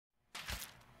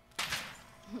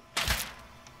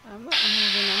I'm not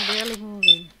moving, I'm barely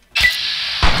moving.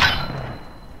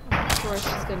 Of course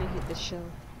she's gonna hit the shell.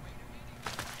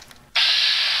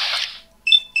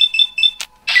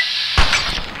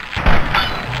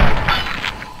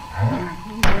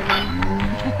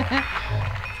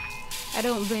 I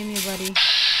don't blame you, buddy.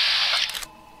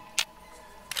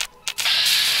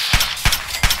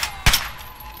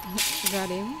 Got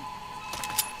him.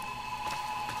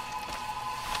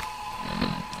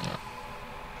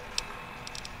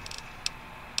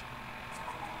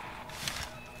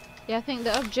 Yeah, I think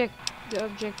the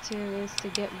objective is to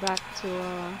get back to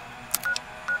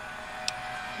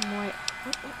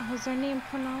was her name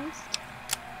pronounced?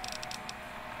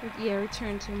 Yeah,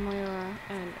 return to Moira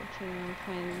and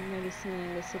find medicine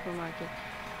in the supermarket.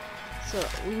 So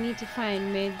we need to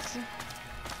find meds.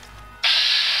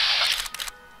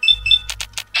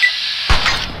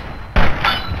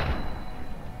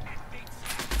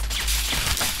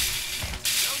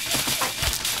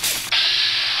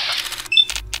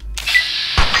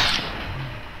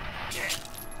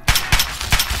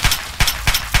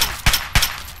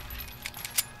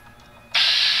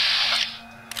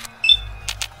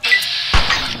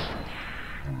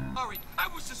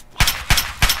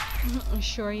 I'm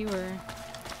sure you were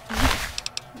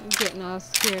getting all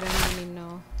scared. I don't even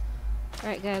know.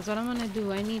 Alright guys, what I'm gonna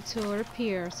do, I need to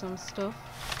repair some stuff.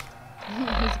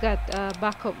 He's got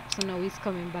backup, so now he's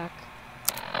coming back.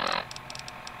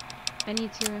 I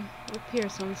need to repair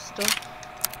some stuff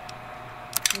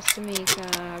just to make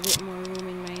a bit more room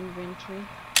in my inventory.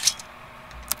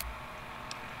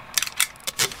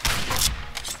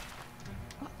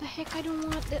 What the heck, I don't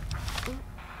want that.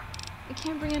 I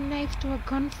can't bring a knife to a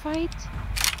gunfight.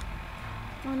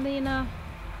 Only in a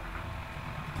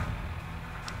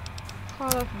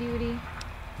Call of Duty.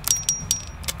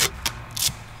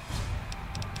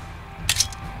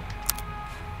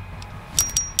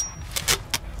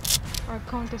 Or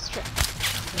Counter-Strike.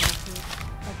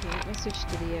 Okay, let me switch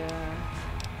to the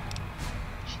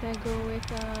should I go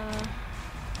with I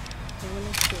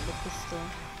wanna shoot the pistol.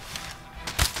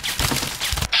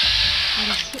 And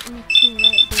he's hitting me too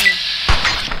right there.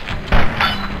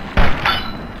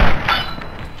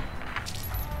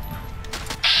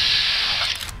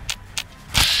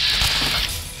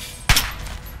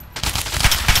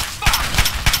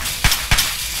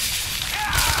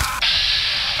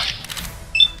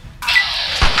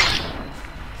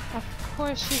 Of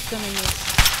course she's gonna miss.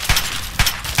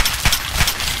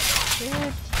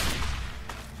 Shit.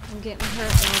 I'm getting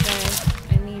hurt now, guys.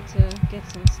 I need to get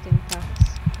some stim packs.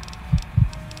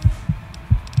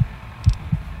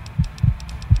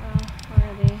 Where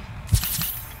are they?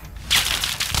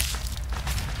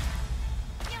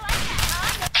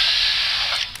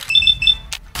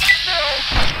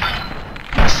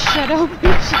 Shut up!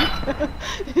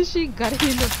 She got it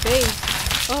in the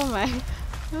face. Oh my.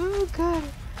 Oh god.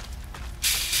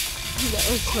 That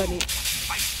was funny.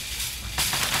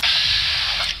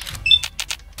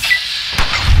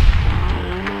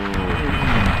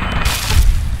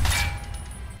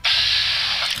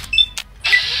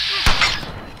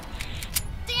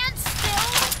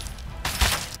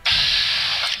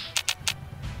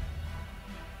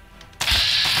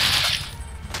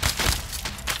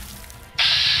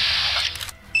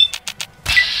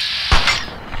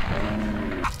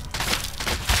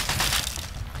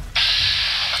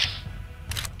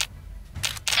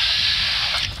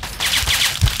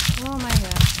 Oh my god.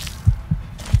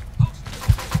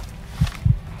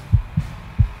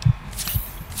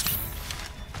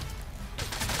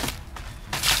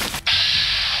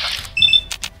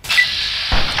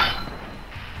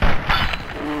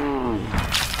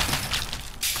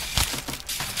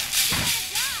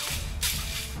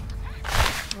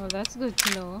 Well, that's good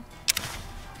to know.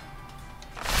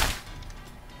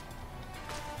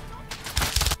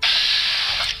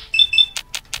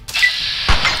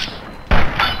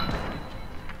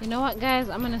 You know what, guys?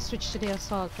 I'm gonna switch to the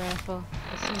assault rifle.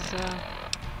 This is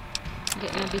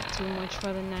getting a bit too much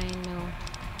for the 9mm.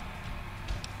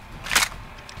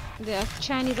 The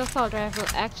Chinese assault rifle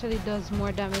actually does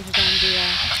more damage than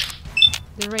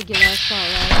the regular assault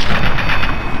rifle.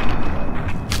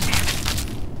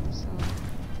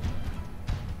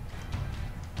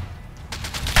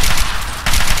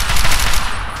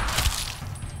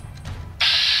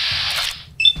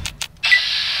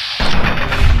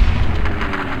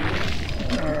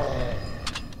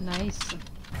 Nice.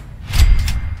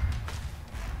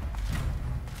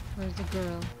 Where's the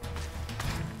girl?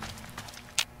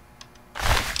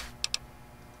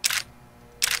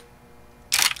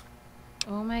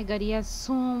 Oh my god, he has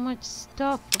so much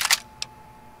stuff.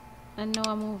 And now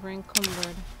I'm over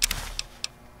encumbered.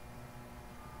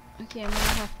 Okay, I'm gonna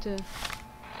have to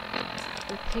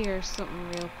repair something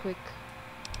real quick.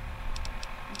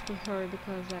 Have to hurry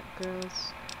because that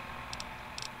girl's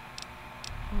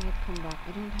might come back.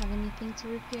 I don't have anything to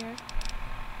repair.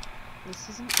 This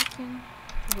isn't looking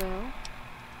well.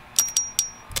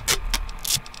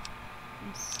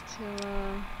 I'm still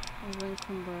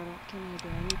over-encumbered. What can I do?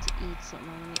 I need to eat something.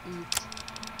 I'm gonna eat.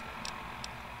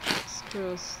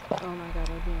 Squirrels. Oh my god,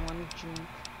 I didn't want to drink.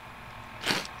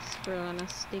 Squirrel on a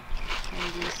stick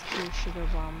and these 2 sugar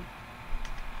bomb.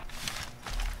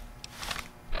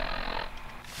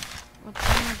 What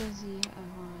armor does he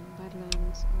have on?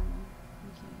 Badlands armor.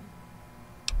 Okay.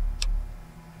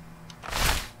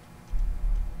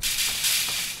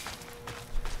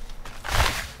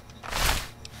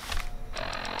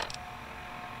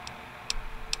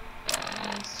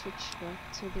 I'll switch back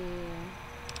to the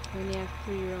when you have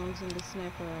 3 rounds in the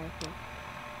sniper rifle.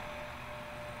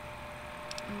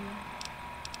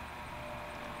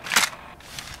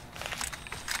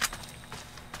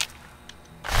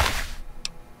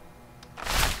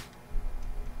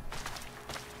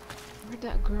 Where'd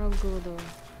that girl go though?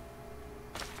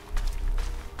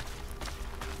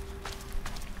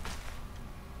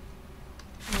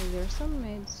 Oh, there's some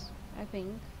meds, I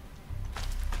think.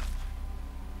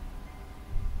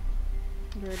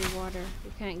 Dirty water.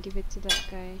 You can't give it to that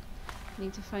guy.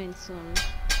 Need to find some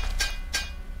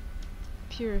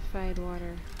purified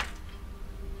water.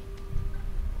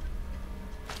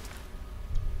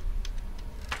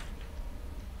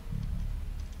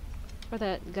 For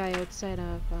that guy outside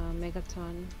of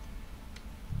Megaton.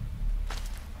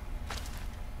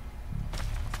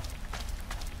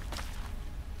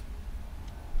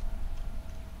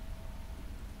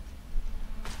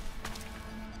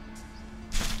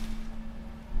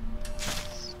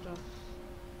 Stuff.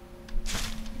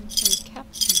 And some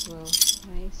caps as well.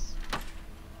 Nice.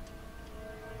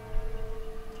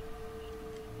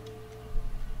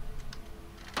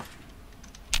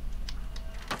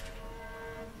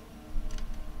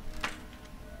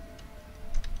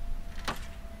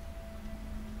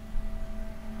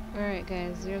 Alright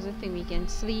guys, here's the thing, we can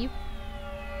sleep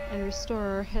and restore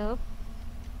our health.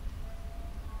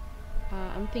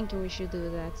 I'm thinking we should do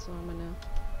that, so I'm gonna...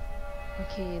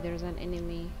 Okay, there's an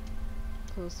enemy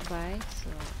close by, so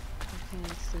I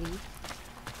can't sleep.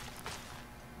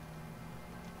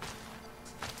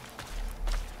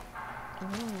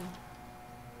 Oh.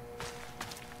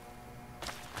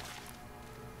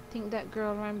 I think that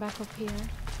girl ran back up here.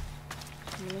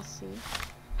 Let's see.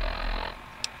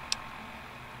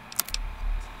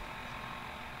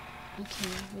 Okay,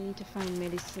 we need to find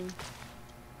medicine.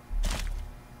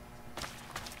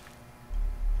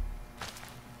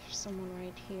 There's someone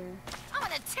right here. I'm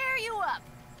gonna tear you up.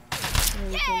 So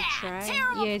we can try.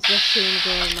 Terrible. Yeah, it's the same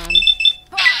girl, man.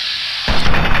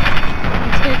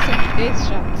 Let's take some face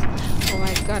shots. Oh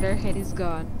my god, her head is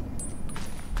gone.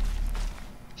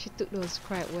 She took those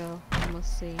quite well, I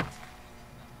must say.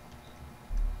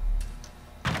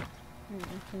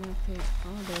 Nothing up here.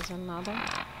 Oh, there's another.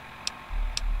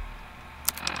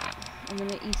 I'm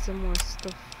gonna eat some more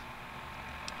stuff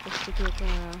just to get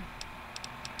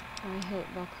my health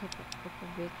back up a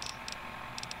bit.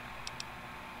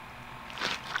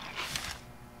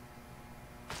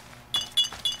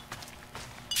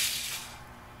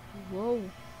 Whoa,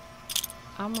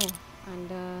 ammo and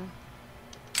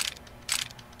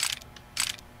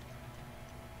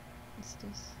what's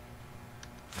this?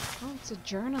 Oh, it's a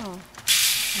journal.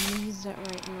 I'm gonna use that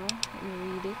right now. Let me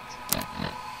read it.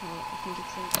 I think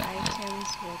it's in items,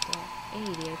 but hey,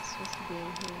 it's supposed to be in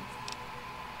here.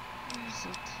 Where is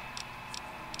it?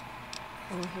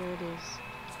 Oh, here it is.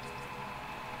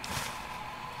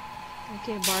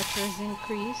 Okay, barter is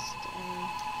increased.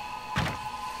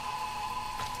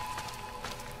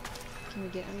 Can we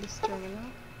get on this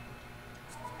terminal?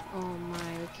 Oh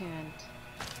my, we can't.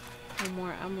 No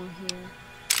more ammo here.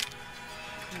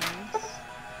 Nice.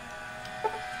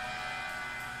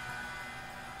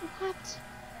 What?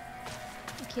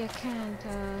 Okay,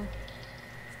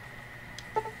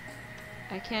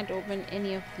 I can't open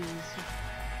any of these.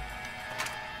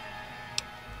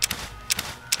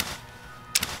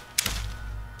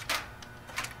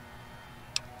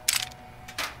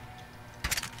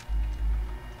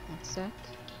 What's that?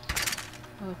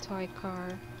 Oh, toy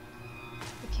car.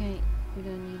 We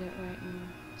don't need it right now.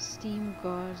 Steam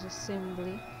gauze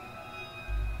assembly.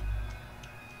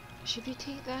 Should we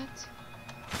take that?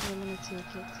 I'm gonna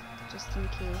take it, just in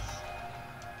case.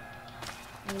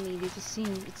 I need it to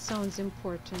seem, it sounds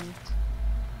important.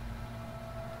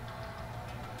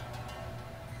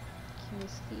 Can we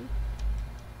sleep?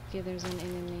 Okay, there's an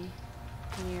enemy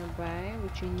nearby,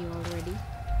 which we knew already.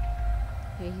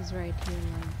 Yeah, he's right here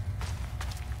now.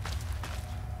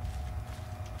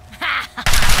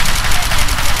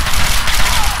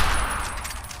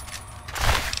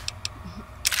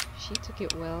 She took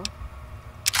it well.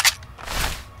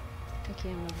 Okay,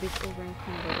 I'm a bit over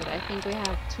encumbered, but I think we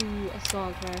have 2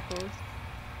 assault rifles.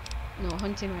 No,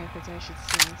 hunting rifles I should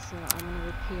say. So I'm gonna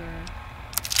repair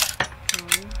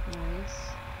one. Nice.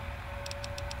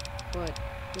 But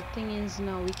the thing is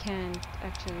now we can't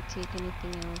actually take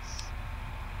anything else.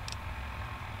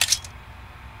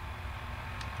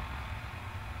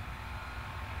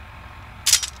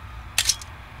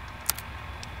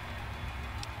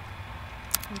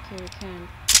 Okay, we can't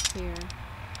repair.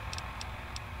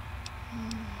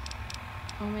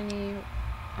 How many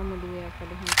ammo do we have for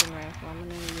the hunting rifle? I'm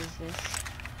gonna use this.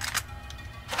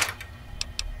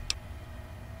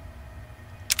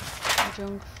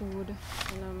 Junk food,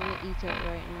 and I'm gonna eat it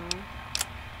right now.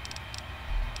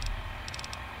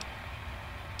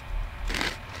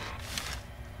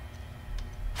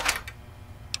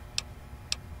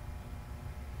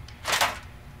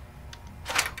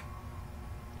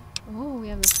 Oh, we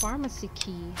have the pharmacy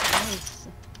key. Nice.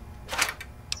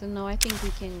 So now I think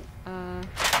we can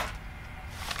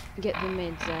get the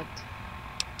meds at.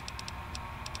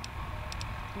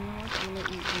 You know what? I'm gonna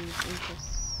eat these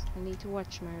interests. I need to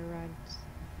watch my rads.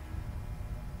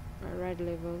 My rad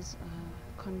levels.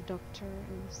 Conductor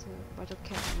is a bottle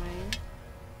cap mine.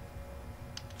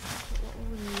 What would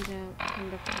we need a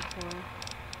conductor for?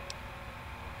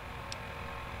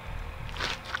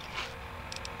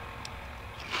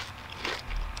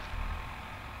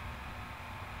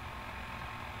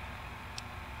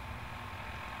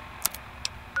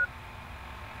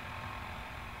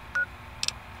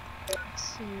 Let's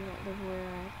see what level we're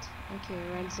at. Okay,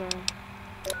 reds are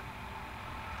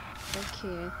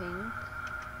okay, I think.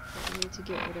 But we need to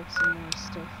get rid of some more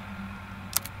stuff.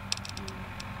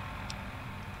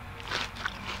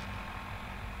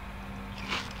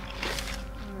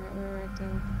 Alright, we're at oh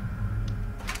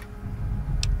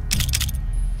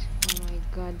my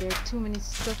god, there are too many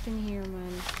stuff in here,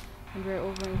 man. And we're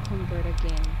over encumbered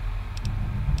again.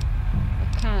 I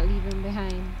can't leave him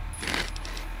behind.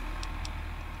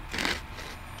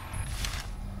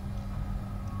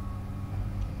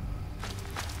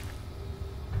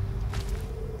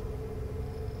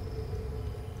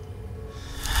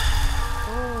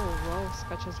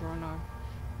 Scotches run off.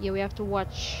 Yeah, we have to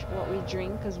watch what we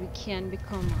drink because we can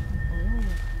become. Oh,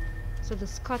 so the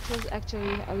scotch was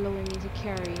actually allowing me to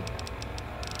carry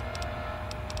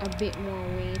a bit more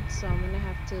weight, so I'm gonna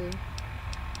have to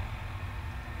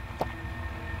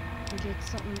get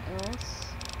something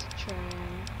else to try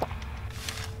and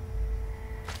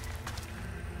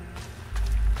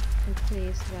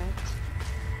replace that.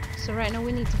 So right now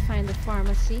we need to find the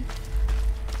pharmacy.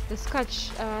 The scotch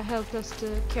helped us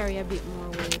to carry a bit more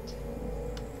weight.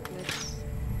 That's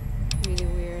really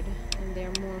weird. And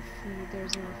there's more food.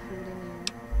 There's no food in here.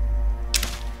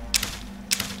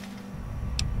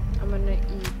 I'm gonna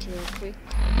eat real quick.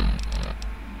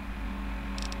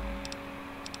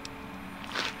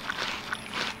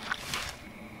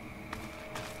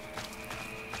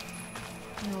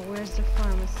 Now, where's the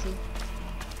pharmacy?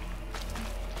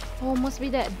 Oh, must be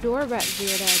that door back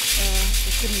there that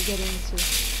we couldn't get into.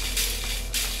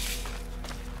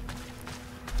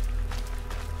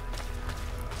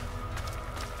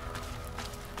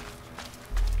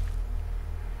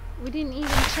 We didn't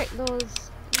even check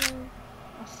those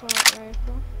assault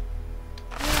rifle.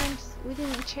 We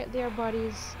didn't check their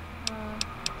bodies. I'm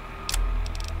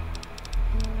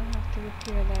gonna have to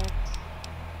repair that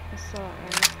assault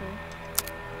rifle.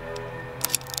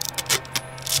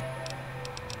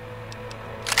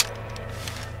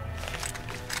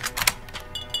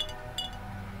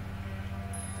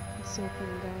 It's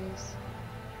open, guys.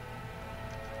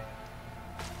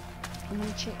 I'm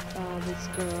gonna check this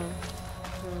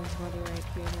girl's body right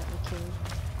here that we killed.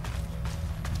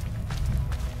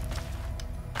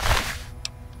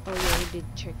 Oh yeah, we did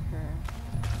check her.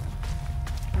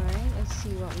 Alright, let's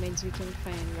see what meds we can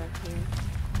find back here.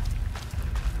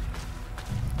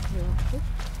 Real quick.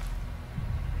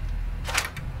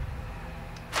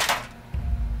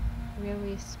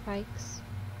 Railway spikes.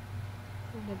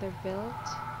 Leather belt.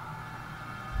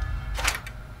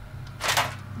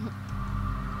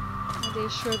 Are they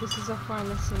sure this is a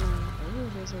pharmacy now? Oh,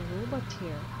 there's a robot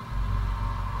here.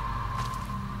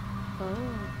 Oh,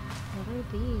 what are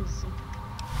these?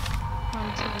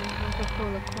 Quantum,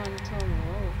 Coca-Cola Quantum.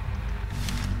 Whoa.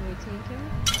 Can we take it?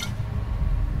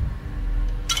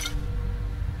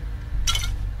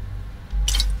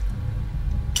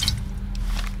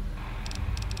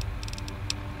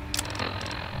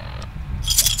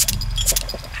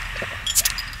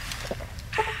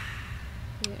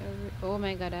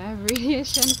 my god, I have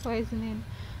radiation poisoning.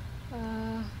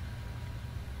 Yeah,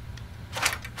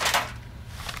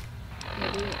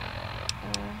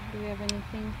 do we have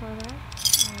anything for that?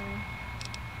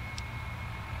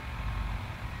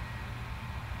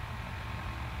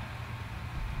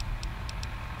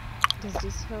 Does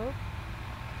this help?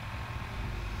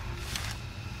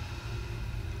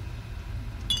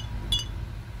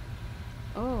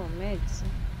 Oh, meds.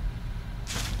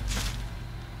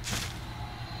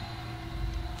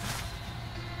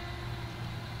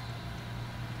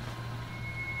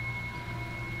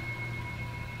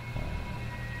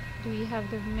 Do we have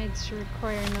the meds to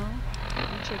require now? Let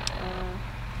me check.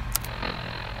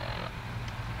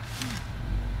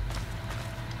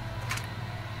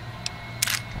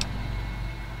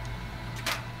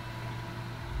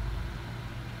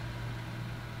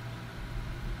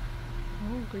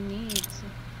 Oh, grenades.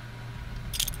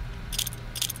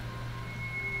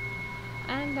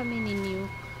 And a mini nuke.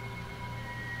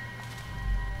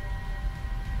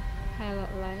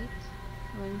 Pilot light.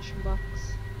 Lunchbox.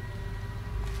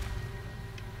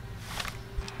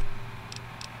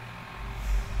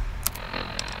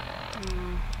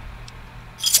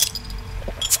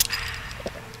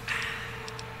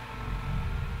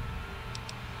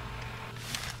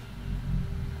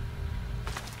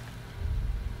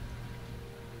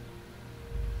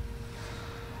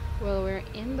 Well, we're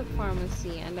in the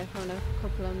pharmacy and I found a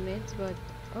couple of meds, but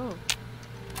oh,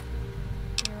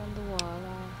 they're on the wall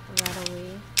right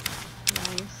away.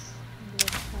 Nice.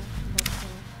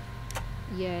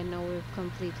 Yeah, no, we've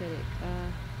completed it.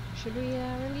 Should we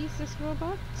release this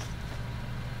robot?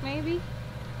 Maybe?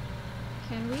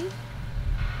 Can we?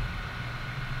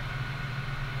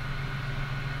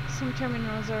 Some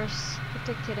terminals are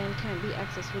protected and can't be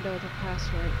accessed without a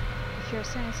password. If your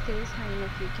science skill is high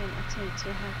enough, you can attempt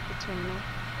to hack the terminal.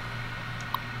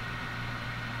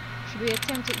 Should we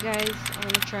attempt it, guys? I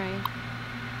want to try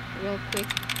real quick.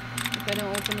 If I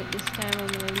don't open it this time, I'm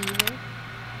gonna leave it.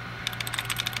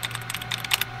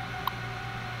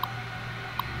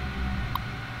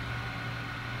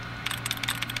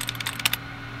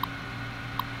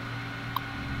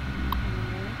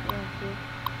 Real quick.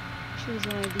 Choose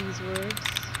one of these words.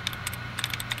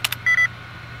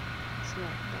 It's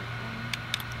not that one.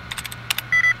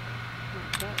 Not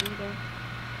that either.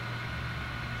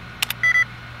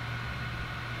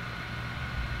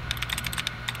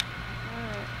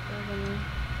 Alright, we're gonna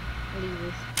leave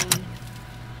this thing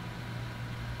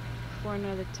for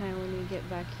another time when we get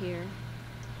back here.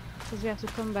 Because we have to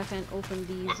come back and open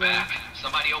these. We're back.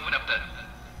 Somebody open up the...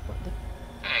 What the...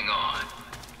 Hang on.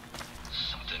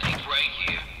 Something ain't right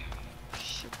here.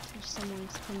 Shit, there's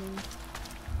someone's coming.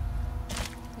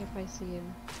 Yep, I see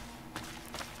him.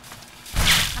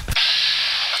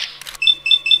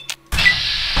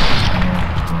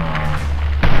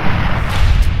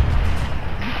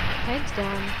 Head's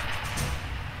down.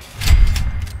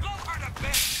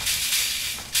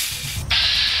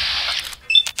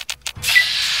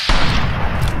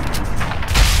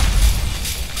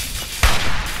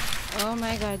 Oh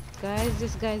my god, guys,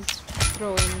 this guy's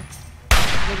throwing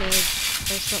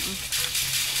grenades or something.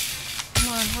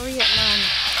 Come on, hurry up, man.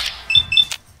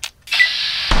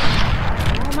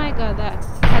 Oh my god, that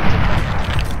had to come.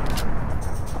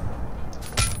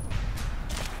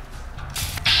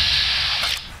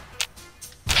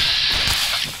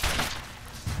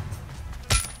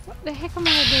 What the heck am I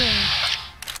doing?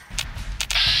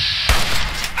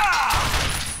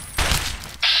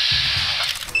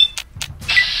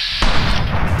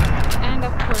 And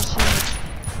of course she missed.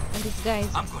 And this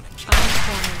guy's on point.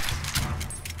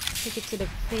 Take it to the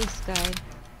face, guy.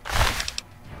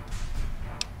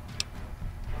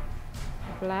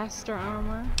 Blaster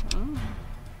armor. Oh.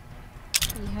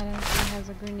 He has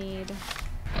a grenade.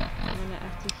 I'm gonna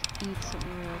have to eat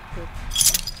something real quick.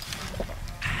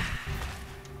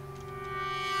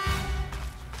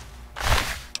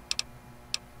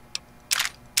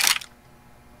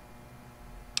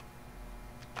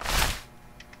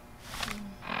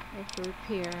 I have to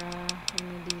repair one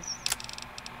of these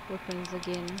weapons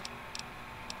again.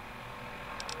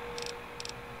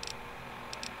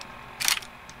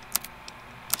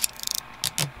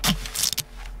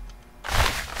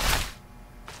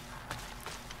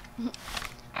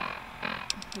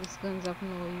 This gun's of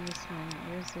no use, man.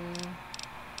 Where's the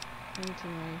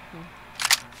hunting rifle?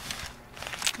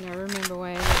 Now remember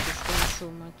why I love this gun so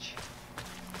much.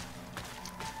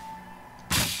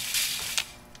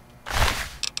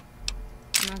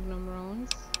 Magnum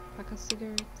rounds, pack of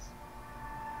cigarettes.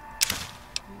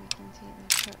 And we can take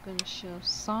that shotgun shell.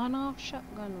 Sawn off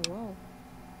shotgun, whoa.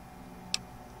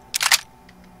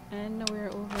 And now we're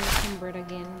over encumbered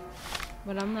again.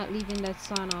 But I'm not leaving that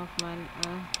sun off, man.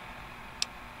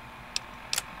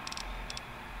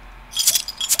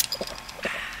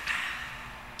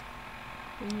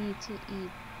 We need to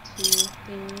eat 2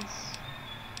 things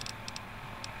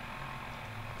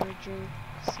or drink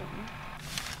something.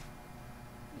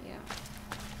 Yeah.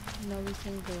 Now we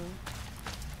can go.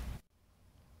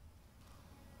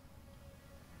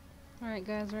 Alright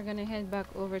guys, we're gonna head back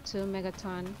over to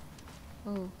Megaton.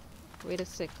 Oh, wait a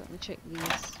sec, let me check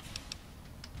these.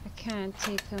 I can't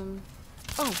take them.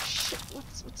 Oh shit,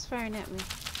 what's firing at me?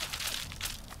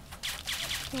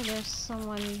 Okay, there's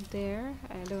someone there.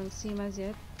 I don't see him as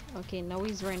yet. Okay, now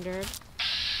he's rendered.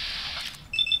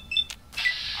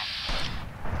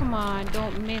 Come on,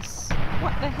 don't miss.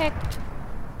 What the heck?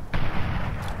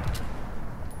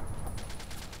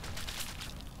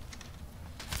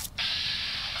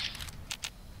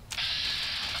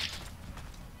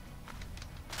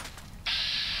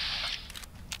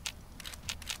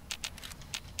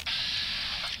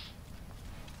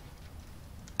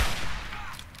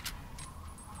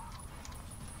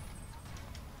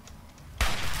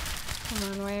 Come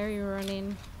on, why are you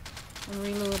running? I'm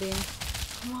reloading.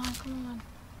 Come on, come on.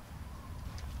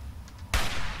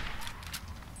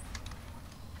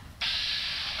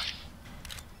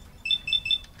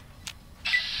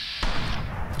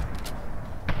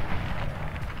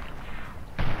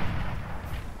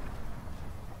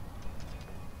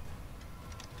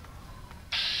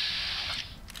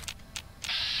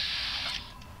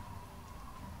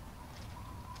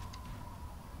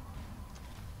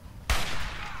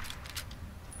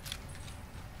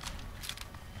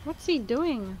 What's he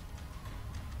doing?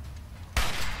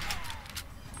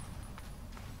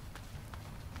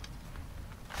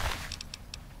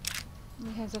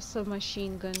 He has a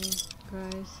submachine gun,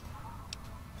 guys.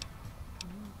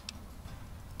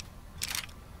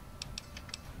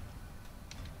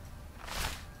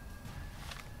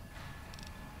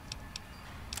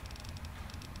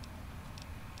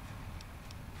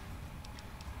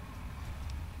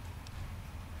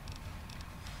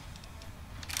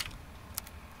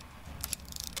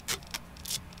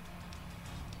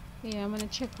 Yeah, I'm gonna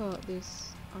check out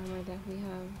this armor that we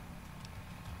have.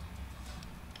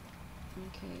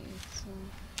 Okay, so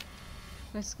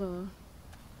let's go.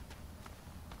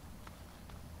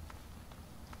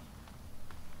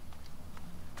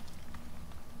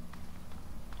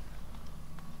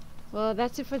 Well,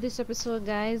 that's it for this episode,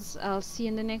 guys. I'll see you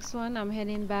in the next one. I'm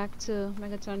heading back to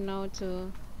Megaton now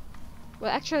to...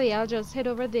 Well, actually, I'll just head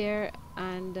over there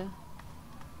and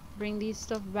bring these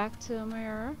stuff back to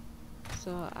Myra.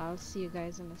 So I'll see you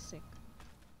guys in a sec.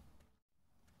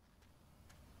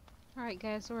 Alright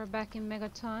guys, so we're back in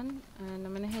Megaton and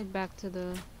I'm gonna head back to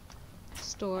the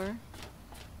store.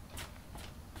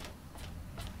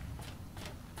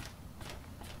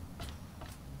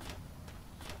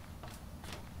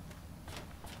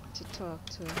 To talk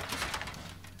to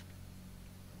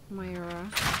Myra.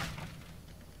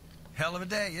 Hell of a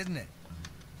day, isn't it?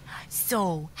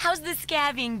 So, how's the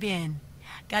scabbing been?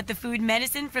 Got the food and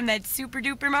medicine from that super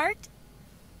duper mart?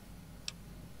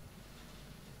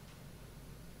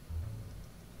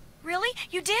 Really?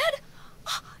 You did?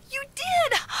 You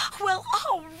did? Well,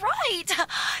 all right.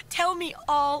 Tell me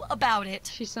all about it.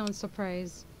 She sounds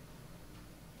surprised.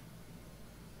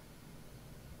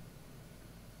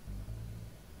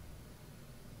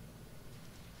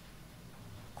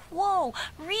 Whoa,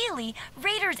 really?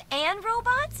 Raiders and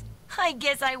robots? I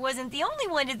guess I wasn't the only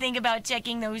one to think about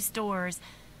checking those stores.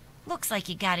 Looks like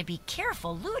you gotta be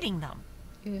careful looting them.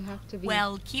 You have to be.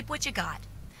 Well, keep what you got.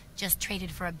 Just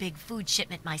traded for a big food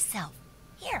shipment myself.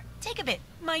 Here, take a bit.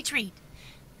 My treat.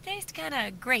 Tastes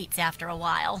kinda grates after a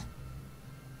while.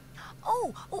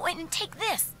 Oh, and take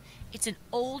this. It's an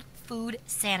old food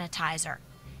sanitizer.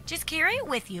 Just carry it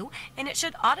with you, and it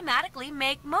should automatically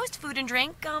make most food and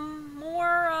drink,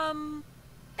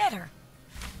 better.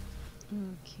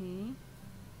 Okay.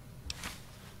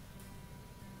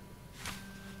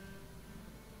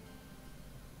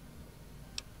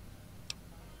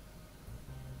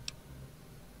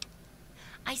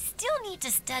 I still need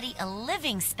to study a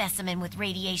living specimen with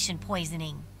radiation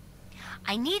poisoning.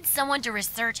 I need someone to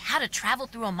research how to travel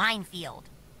through a minefield.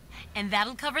 And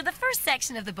that'll cover the first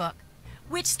section of the book.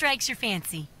 Which strikes your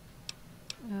fancy?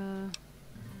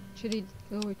 Should we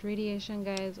go with radiation,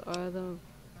 guys, or the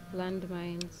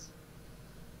landmines?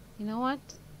 You know what?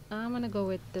 I'm gonna go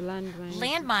with the landmines.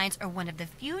 Landmines are one of the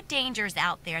few dangers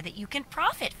out there that you can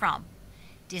profit from.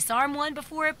 Disarm one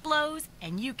before it blows,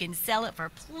 and you can sell it for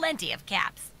plenty of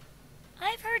caps.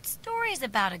 I've heard stories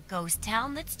about a ghost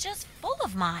town that's just full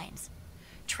of mines.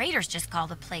 Traders just call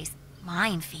the place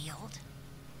Minefield.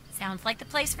 Sounds like the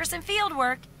place for some field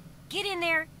work. Get in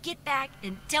there, get back,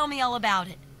 and tell me all about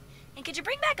it. And could you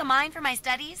bring back a mine for my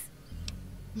studies?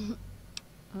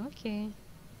 Okay.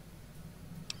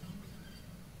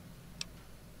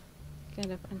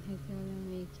 Kind of unhealthy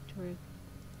make it work.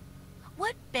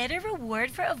 What better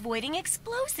reward for avoiding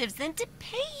explosives than to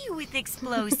pay you with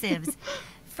explosives?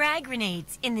 Frag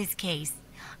grenades, in this case.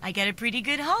 I got a pretty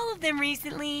good haul of them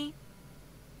recently.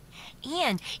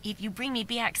 And if you bring me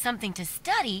back something to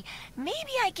study,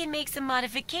 maybe I can make some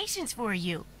modifications for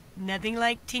you. Nothing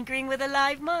like tinkering with a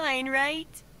live mine,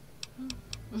 right?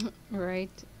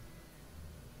 Right.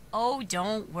 Oh,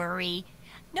 don't worry.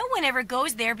 No one ever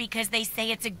goes there because they say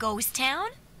it's a ghost town.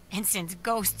 And since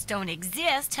ghosts don't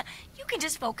exist, you can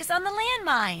just focus on the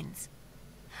landmines.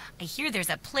 I hear there's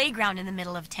a playground in the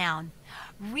middle of town.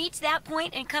 Reach that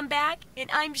point and come back, and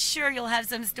I'm sure you'll have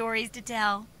some stories to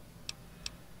tell.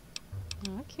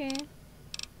 Okay.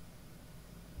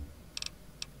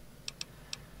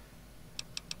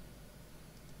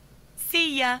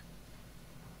 See ya.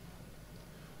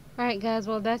 Alright guys,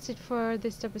 well that's it for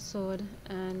this episode,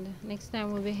 and next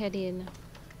time we'll be heading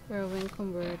where we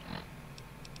encumbered.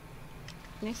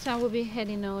 Next time we'll be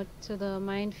heading out to the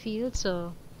minefield,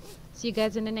 so see you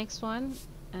guys in the next one,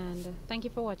 and thank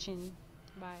you for watching.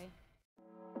 Bye.